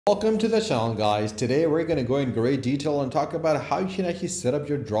Welcome to the channel, guys. Today we're going to go in great detail and talk about how you can actually set up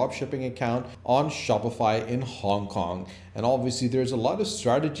your dropshipping account on Shopify in Hong Kong. And obviously there's a lot of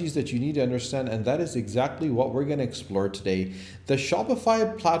strategies that you need to understand, and that is exactly what we're going to explore today. The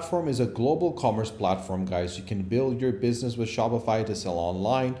Shopify platform is a global commerce platform, guys. You can build your business with Shopify to sell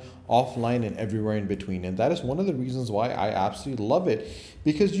online, offline, and everywhere in between. And that is one of the reasons why I absolutely love it,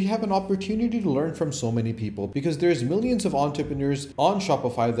 because you have an opportunity to learn from so many people, because there's millions of entrepreneurs on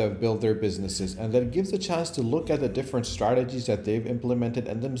Shopify that have built their businesses, and that gives a chance to look at the different strategies that they've implemented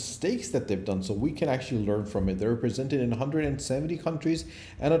and the mistakes that they've done, so we can actually learn from it. They're represented in 170 countries,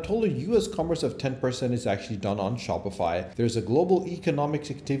 and a total US commerce of 10% is actually done on Shopify. There's a global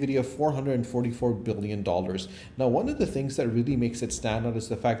economic activity of $444 billion. Now, one of the things that really makes it stand out is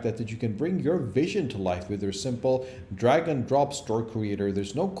the fact that you can bring your vision to life with your simple drag and drop store creator.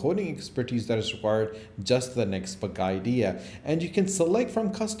 There's no coding expertise that is required, just the next big idea. And you can select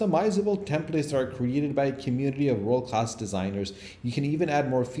from customizable templates that are created by a community of world-class designers. You can even add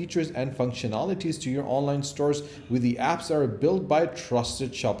more features and functionalities to your online stores with the apps that are built by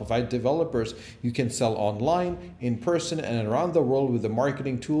trusted Shopify developers. You can sell online, in person, and around the world with the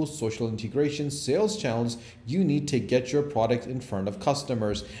marketing tools, social integrations, sales channels you need to get your product in front of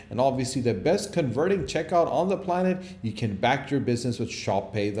customers. And obviously the best converting checkout on the planet, you can back your business with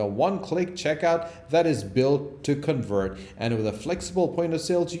ShopPay, the one-click checkout that is built to convert. And with a flexible point of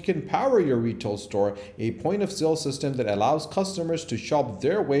sales, you can power your retail store, a point of sale system that allows customers to shop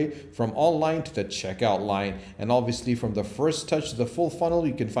their way from online to the checkout line. And obviously from the first touch to the full funnel,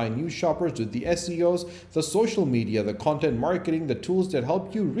 you can find new shoppers with the SEOs, the social media, the content marketing, the tools that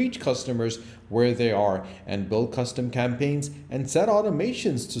help you reach customers where they are, and build custom campaigns and set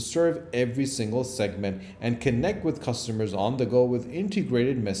automations to serve every single segment, and connect with customers on the go with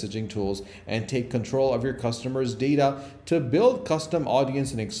integrated messaging tools, and take control of your customers' data to build custom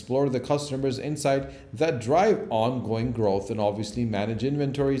audience and explore the customers' insight that drive ongoing growth, and obviously manage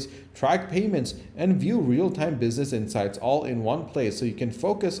inventories, track payments, and view real-time business insights all in one place, so you can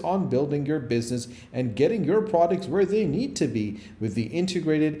focus on building your business and getting your products where they need to be with the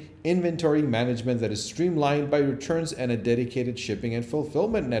integrated inventory management that is streamlined by returns and a dedicated shipping and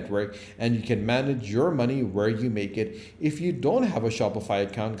fulfillment network. And you can manage your money where you make it. If you don't have a Shopify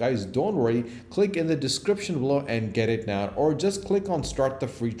account, guys, don't worry. Click in the description below and get it now, or just click on start the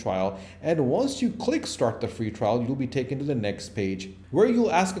free trial. And once you click start the free trial, you'll be taken to the next page, where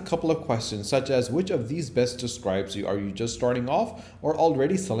you'll ask a couple of questions such as which of these best describes you. Are you just starting off or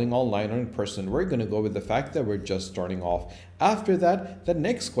already selling online or in person? We're going to go with the fact that we're just starting off. After that, the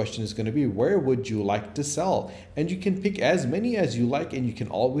next question is going to be, where would you like to sell? And you can pick as many as you like, and you can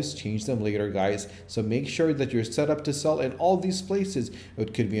always change them later, guys. So make sure that you're set up to sell in all these places.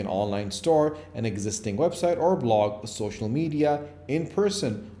 It could be an online store, an existing website or blog, social media, in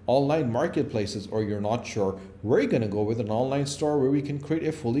person, online marketplaces, or you're not sure. We're going to go with an online store where we can create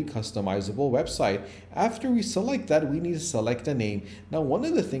a fully customizable website. After we select that, we need to select a name. Now, one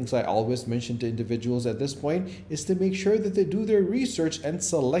of the things I always mention to individuals at this point is to make sure that they do their research and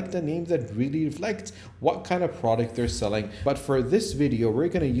select a name that really reflects what kind of product they're selling. But for this video, we're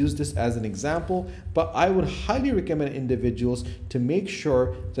going to use this as an example, but I would highly recommend individuals to make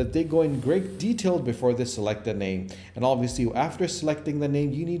sure that they go in great detail before they select a name. And obviously, after selecting the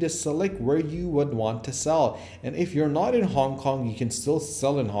name, you need to select where you would want to sell. And if you're not in Hong Kong, you can still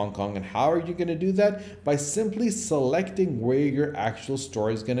sell in Hong Kong. And how are you going to do that? By simply selecting where your actual store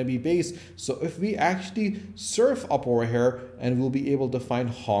is going to be based. So if we actually surf up over here, and we'll be able to find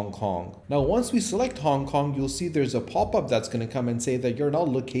Hong Kong. Now, once we select Hong Kong, you'll see there's a pop-up that's going to come and say that you're not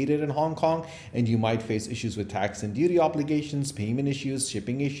located in Hong Kong, and you might face issues with tax and duty obligations, payment issues,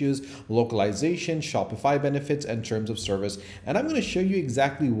 shipping issues, localization, Shopify benefits, and terms of service. And I'm going to show you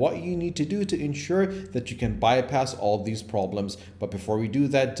exactly what you need to do to ensure that you can bypass all of these problems. But before we do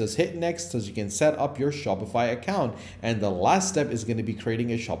that, just hit next so you can set up your Shopify account. And the last step is going to be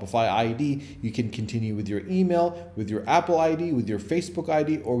creating a Shopify ID. You can continue with your email, with your Apple ID, with your Facebook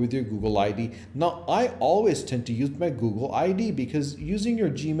ID, or with your Google ID. Now, I always tend to use my Google ID because using your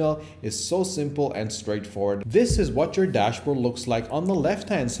Gmail is so simple and straightforward. This is what your dashboard looks like. On the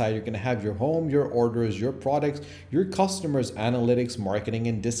left-hand side, you're going to have your home, your orders, your products, your customers, analytics, marketing,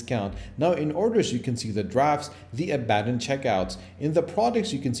 and discount. Now, in orders, you can see the drafts, the abandoned checkouts. In the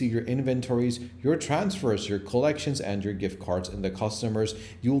products, you can see your inventories, your transfers, your collections, and your gift cards. In the customers,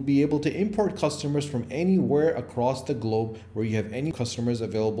 you will be able to import customers from anywhere across the globe where you have any customers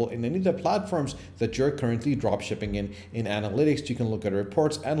available in any of the platforms that you're currently drop shipping in. In analytics, you can look at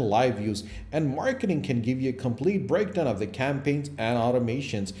reports and live views, and marketing can give you a complete breakdown of the campaigns and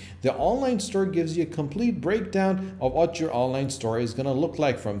automations. The online store gives you a complete breakdown of what your online store is going to look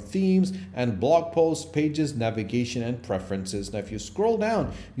like from themes and blog posts, pages, navigation, and preferences. Now, if you scroll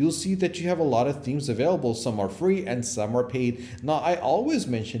down, you'll see that you have a lot of themes available. Some are free and some are paid. Now, I always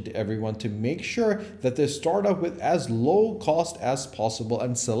mention to everyone to make sure that they start off with as low cost as possible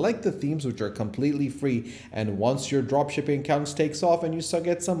and select the themes which are completely free. And once your dropshipping account takes off and you start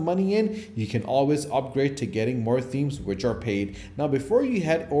get some money in, you can always upgrade to getting more themes which are paid. Now, before you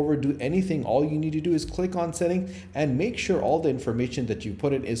head over do anything, all you need to do is click on settings and make sure all the information that you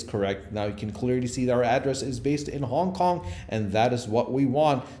put in is correct. Now, you can clearly see that our address is based in Hong Kong, and that is what we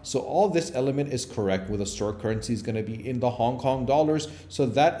want. So all this element is correct, with the store currency is going to be in the Hong Kong dollars. So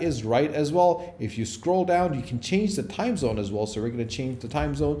that is right as well. If you scroll down, you can change the time zone as well. So we're going to change the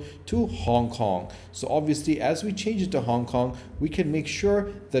time zone to Hong Kong. So obviously, as we change it to Hong Kong, we can make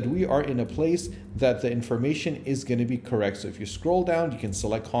sure that we are in a place that the information is going to be correct. So if you scroll down, you can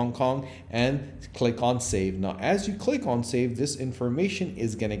select Hong Kong and click on save. Now, as you click on save, this information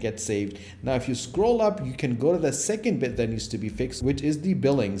is going to get saved. Now, if you scroll up, you can go to the second bit that needs to be fixed, which is the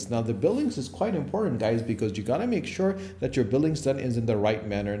billings. Now, the billings is quite important, guys, because you got to make sure that your billings done is in the right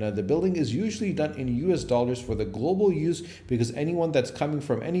manner. Now, the billing is usually done in US dollars for the global use, because anyone that's coming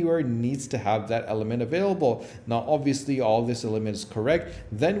from anywhere needs to have that element available. Now, obviously, all this element is correct.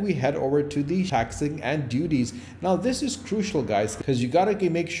 Then we head over to the taxing and duties. Now, this is crucial, guys, because you got to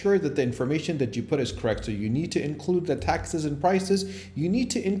make sure that the information that you put is correct. So you need to include the taxes and prices. You need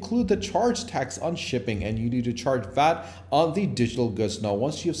to include the charge tax on shipping, and you need to charge VAT on the digital goods. Now,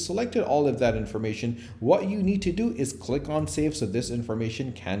 once you've selected all of that information, what you need to do is click on save so this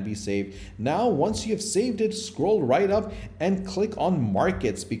information can be saved. Now, once you've saved it, scroll right up and click on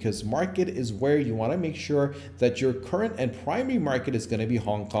markets, because market is where you want to make sure that your current and primary market is going to be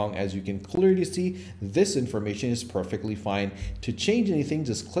Hong Kong. As you can clearly see, this information is perfectly fine. To change anything,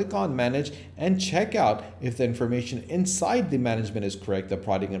 just click on manage and check out if the information inside the management is correct. The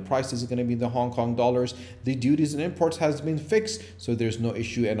product and prices is going to be the Hong Kong dollars. The duties and imports has been fixed, so there's no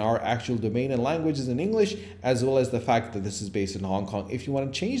issue, and our actual domain and language is in English, as well as the fact that this is based in Hong Kong. If you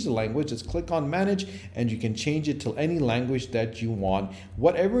want to change the language, just click on manage and you can change it to any language that you want.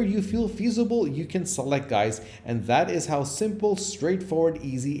 Whatever you feel feasible, you can select, guys, and that is how simple, straightforward,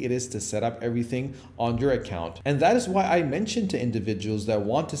 easy it is to set up everything on your account. And that is why I mentioned to individuals that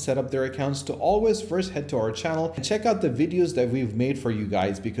want to set up their accounts to always first head to our channel and check out the videos that we've made for you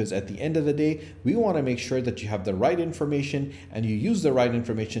guys, because at the end of the day, we want to make sure that you have the right information and you use the right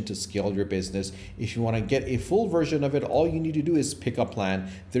information to scale your business. If you want to get a full version of it, all you need to do is pick a plan.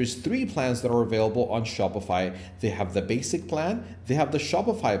 There's 3 plans that are available on Shopify. They have the basic plan, they have the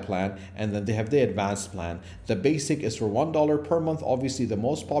Shopify plan, and then they have the advanced plan. The basic is for $1 per month, obviously the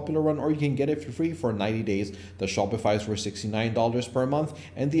most popular one, or you can get it for free for 90 days. The Shopify is for $69 per month,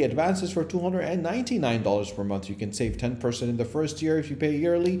 and the advanced is for $299 per month. You can save 10% in the first year if you pay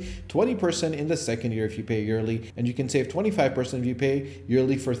yearly, 20% in the second year if you pay yearly, and you can save 25% if you pay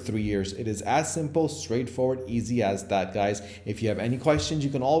yearly for 3 years. It is as simple, straightforward, easy as that, guys. If you have any questions, you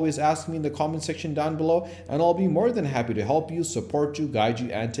can always ask me in the comment section down below, and I'll be more than happy to help you, support you, guide you,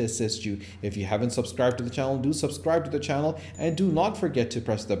 and to assist you. If you haven't subscribed to the channel, do subscribe to the channel, and do not forget to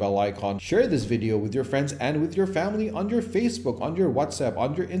press the bell icon. Share this video with your friends and with your family on your Facebook, on your WhatsApp,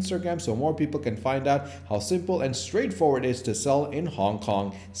 on your Instagram, so more people can find out how simple and straightforward it is to sell in Hong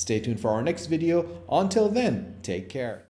Kong. Stay tuned for our next video. Until then, take care.